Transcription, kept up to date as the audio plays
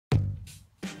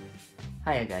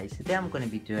Hiya guys, today I'm going to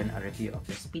be doing a review of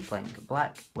the SpeedLink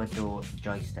BlackWidow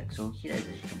joystick. So here it is,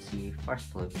 as you can see.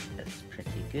 First look, it's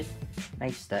pretty good.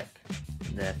 Nice stick,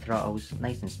 the throttle's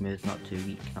nice and smooth, not too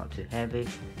weak, not too heavy.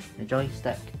 The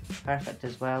joystick, perfect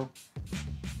as well.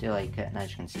 Do like it, and as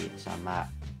you can see it's a matte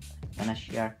finish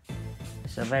here.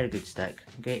 It's a very good stick,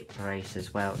 great price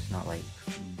as well. It's not like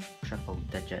triple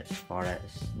digits for it,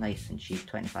 it's nice and cheap,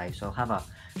 25. So I'll have a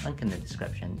link in the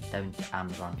description down to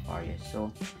Amazon for you.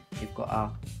 So you've got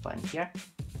a button here,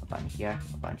 a button here,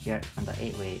 a button here, and an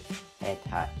 8-way head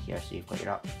hat here. So you've got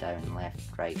your up, down,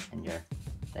 left, right, and your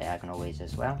diagonal ways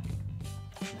as well.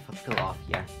 And if I pull it off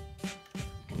here, you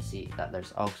can see that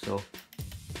there's also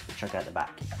a trigger at the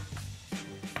back.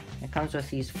 It comes with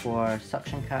these 4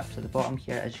 suction caps at the bottom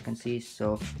here, as you can see.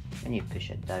 So when you push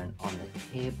it down on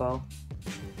the table,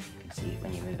 you can see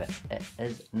when you move it, it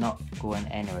is not going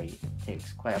anywhere. It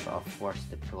takes quite a bit of force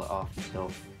to pull it off, so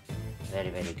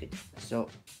very good. So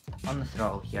on the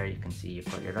throttle here, you can see you've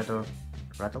got your rudder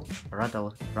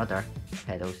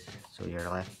pedals, so your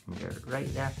left and your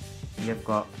right there. And you've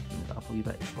got, move it up a wee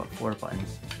bit, you've got 4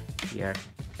 buttons here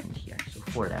and here, so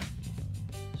 4 there.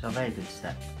 So a very good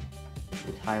stick.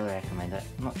 Would highly recommend it.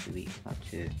 Not too weak, not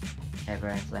too heavy or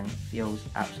anything. Feels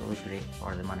absolutely great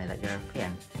for the money that you're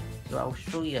paying. So I'll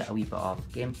show you a wee bit of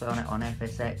gameplay on it on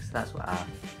FSX. That's what I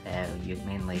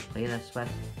mainly play this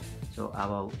with. So I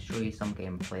will show you some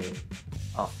gameplay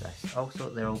of this. Also,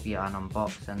 there will be an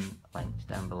unboxing linked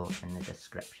down below in the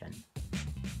description.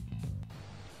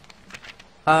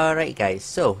 Alright guys,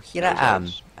 so here I am,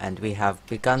 and we have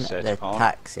begun the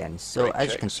taxiing. So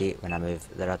as you can see, when I move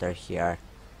the rudder here,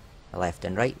 left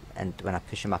and right, and when I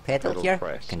push on my pedal here,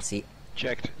 you can see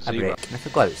a brake. And if I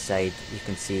go outside, you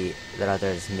can see the rudder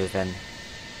is moving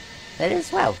there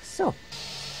as well. So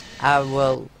I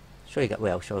will show you.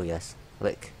 Well, I'll show you this.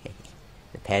 Look,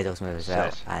 the pedals move as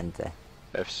well, and the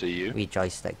wee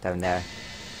joystick down there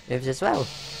moves as well.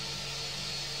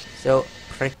 So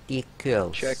pretty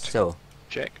cool. So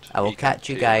I will catch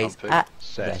you guys at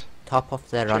the top of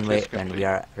the runway when we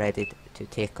are ready to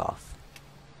take off.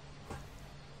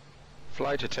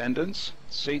 Flight attendants,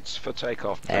 seats for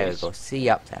takeoff, please. There we go, see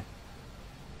you up there.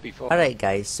 Alright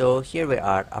guys, so here we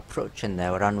are approaching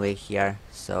the runway here.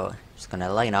 So I'm just going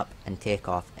to line up and take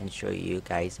off and show you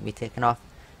guys me taking off.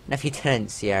 And if you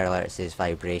didn't see earlier, it says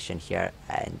vibration here,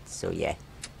 and so yeah,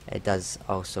 it does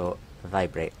also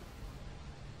vibrate.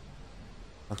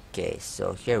 Okay,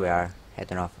 so here we are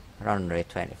heading off runway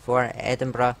 24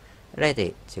 Edinburgh,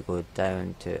 ready to go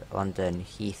down to London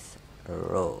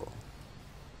Heathrow.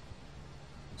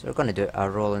 So we're going to do a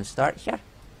roll and start here.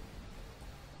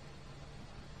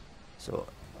 So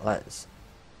let's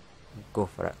go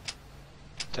for it.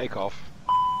 Take off.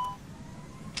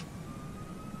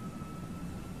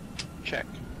 Check.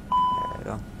 There we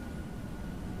go.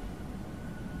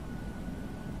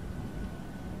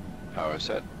 Power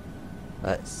set.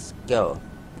 Let's go.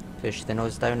 Push the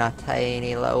nose down a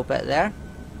tiny little bit there.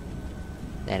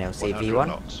 Then it'll say V1.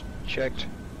 Knots. Checked.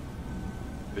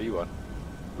 V1.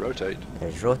 Rotate.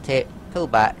 There's rotate, pull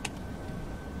back.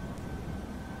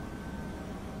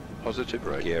 Positive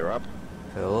brake. Gear up.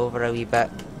 Pull over a wee bit.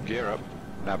 Gear up.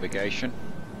 Navigation.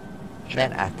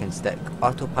 Then I can stick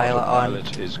autopilot on.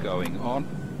 Autopilot is going on.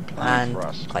 And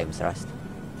climb thrust.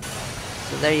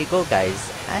 So there you go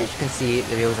guys. As you can see,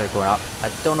 the wheels are going up. I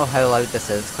don't know how loud this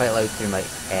is. It's quite loud through my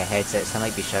headset, so I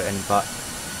might be shouting, but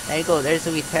there you go. There's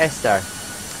a wee tester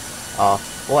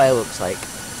of what it looks like.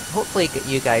 Hopefully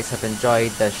you guys have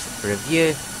enjoyed this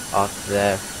review of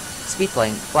the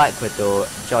SpeedLink BlackWidow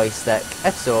joystick.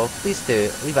 If so, please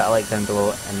do leave it a like down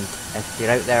below, and if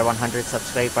you're out there 100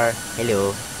 subscriber,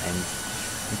 hello, and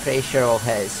I'm pretty sure I'll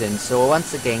hit it soon. So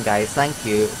once again guys, thank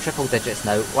you. Triple digits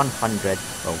now, 100,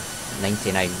 well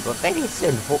 99, but very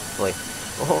soon hopefully.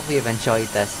 Well, hopefully you've enjoyed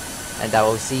this, and I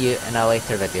will see you in a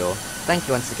later video. Thank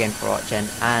you once again for watching,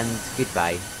 and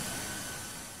goodbye.